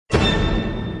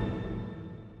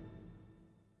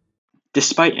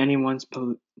Despite anyone's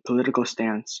political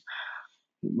stance,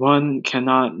 one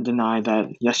cannot deny that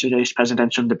yesterday's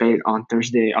presidential debate on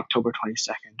Thursday, October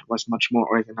 22nd, was much more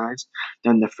organized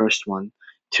than the first one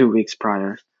 2 weeks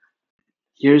prior.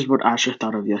 Here's what Asher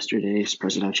thought of yesterday's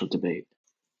presidential debate.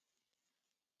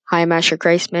 Hi, I'm Asher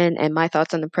Kreisman, and my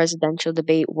thoughts on the presidential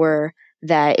debate were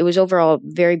that it was overall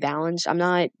very balanced. I'm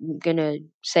not going to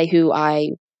say who I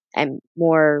am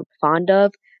more fond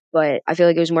of, but I feel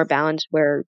like it was more balanced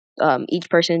where each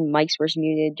person, mics were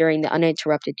muted during the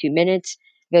uninterrupted 2 minutes.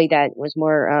 I feel like that was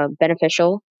more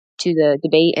beneficial to the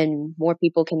debate, and more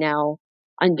people can now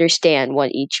understand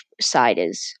what each side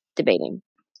is debating.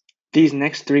 These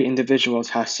next three individuals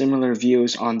have similar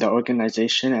views on the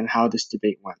organization and how this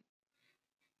debate went.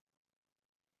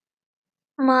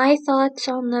 My thoughts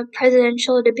on the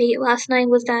presidential debate last night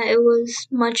was that it was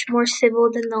much more civil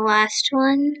than the last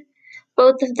one.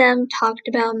 Both of them talked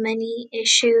about many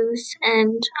issues,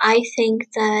 and I think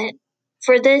that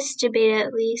for this debate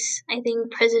at least, I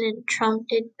think President Trump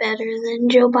did better than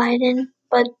Joe Biden,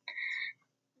 but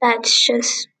that's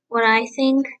just what I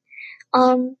think.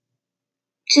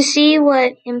 To see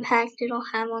what impact it'll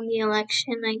have on the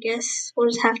election, I guess we'll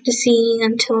just have to see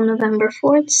until November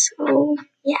 4th. So,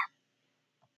 yeah.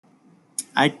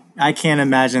 I can't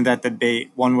imagine that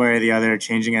debate one way or the other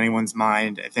changing anyone's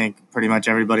mind. I think pretty much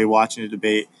everybody watching the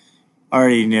debate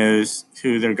already knows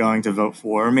who they're going to vote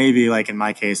for, or maybe, like in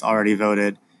my case, already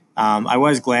voted. I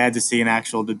was glad to see an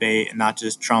actual debate and not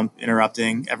just Trump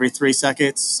interrupting every 3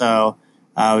 seconds. So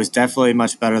it was definitely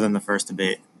much better than the first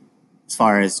debate as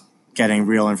far as getting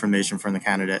real information from the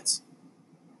candidates.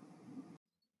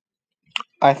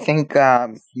 I think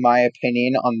my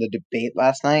opinion on the debate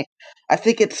last night, I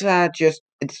think it's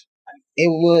it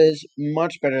was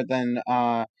much better than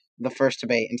the first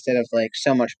debate instead of like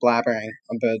so much blabbering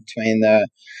between the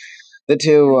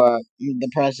two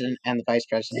the president and the vice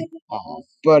president.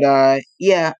 But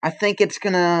yeah, I think it's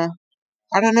gonna.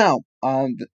 I don't know.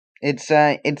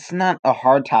 It's not a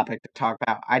hard topic to talk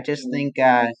about. I just think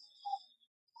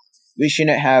we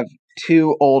shouldn't have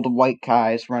two old white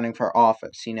guys running for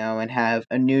office, and have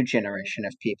a new generation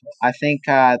of people. I think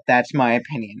that's my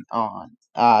opinion on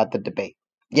the debate.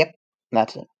 Yep,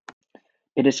 that's it.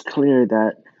 It is clear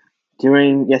that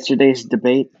during yesterday's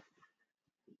debate,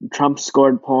 Trump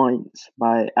scored points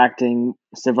by acting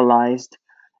civilized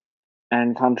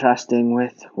and contrasting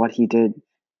with what he did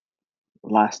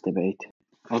last debate.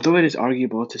 Although it is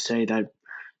arguable to say that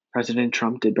President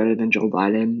Trump did better than Joe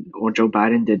Biden, or Joe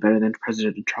Biden did better than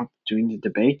President Trump during the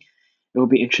debate, it will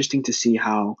be interesting to see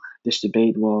how this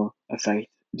debate will affect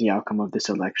the outcome of this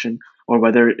election, or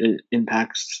whether it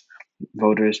impacts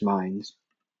voters' minds.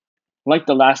 Like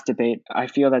the last debate, I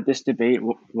feel that this debate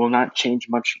will not change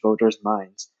much voters'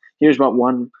 minds. Here's what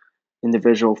one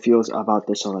individual feels about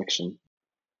this election.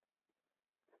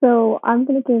 So I'm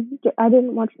gonna give. I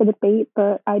didn't watch the debate,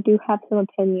 but I do have some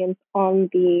opinions on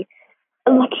the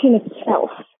election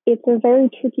itself. It's a very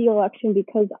tricky election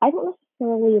because I don't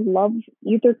necessarily love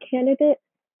either candidate,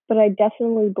 but I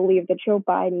definitely believe that Joe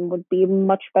Biden would be a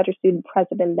much better suited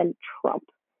president than Trump.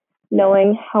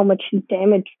 Knowing how much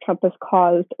damage Trump has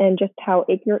caused and just how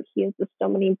ignorant he is of so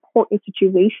many important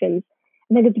situations,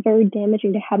 I think it's very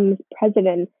damaging to have him as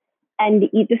president. And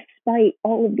despite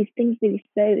all of these things that he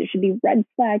says, there should be red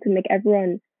flags and make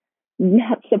everyone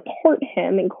not support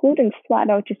him, including flat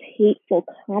out just hateful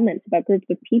comments about groups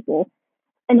of people.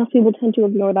 And most people tend to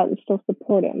ignore that and still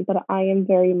support him. But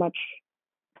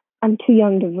I'm too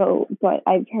young to vote, but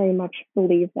I very much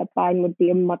believe that Biden would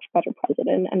be a much better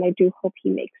president, and I do hope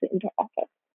he makes it into office.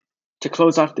 To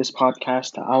close off this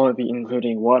podcast, I will be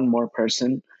including one more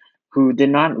person who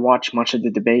did not watch much of the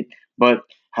debate, but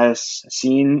has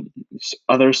seen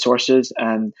other sources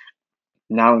and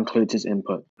now includes his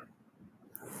input.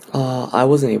 I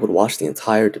wasn't able to watch the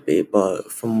entire debate, but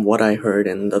from what I heard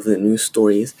and of the news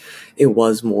stories, it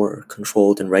was more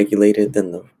controlled and regulated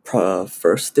than the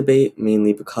first debate,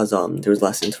 mainly because there was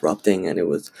less interrupting and it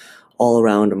was all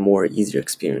around a more easier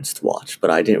experience to watch.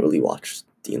 But I didn't really watch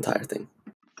the entire thing.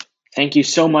 Thank you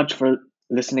so much for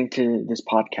listening to this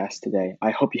podcast today.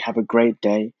 I hope you have a great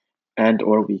day and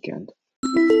or weekend.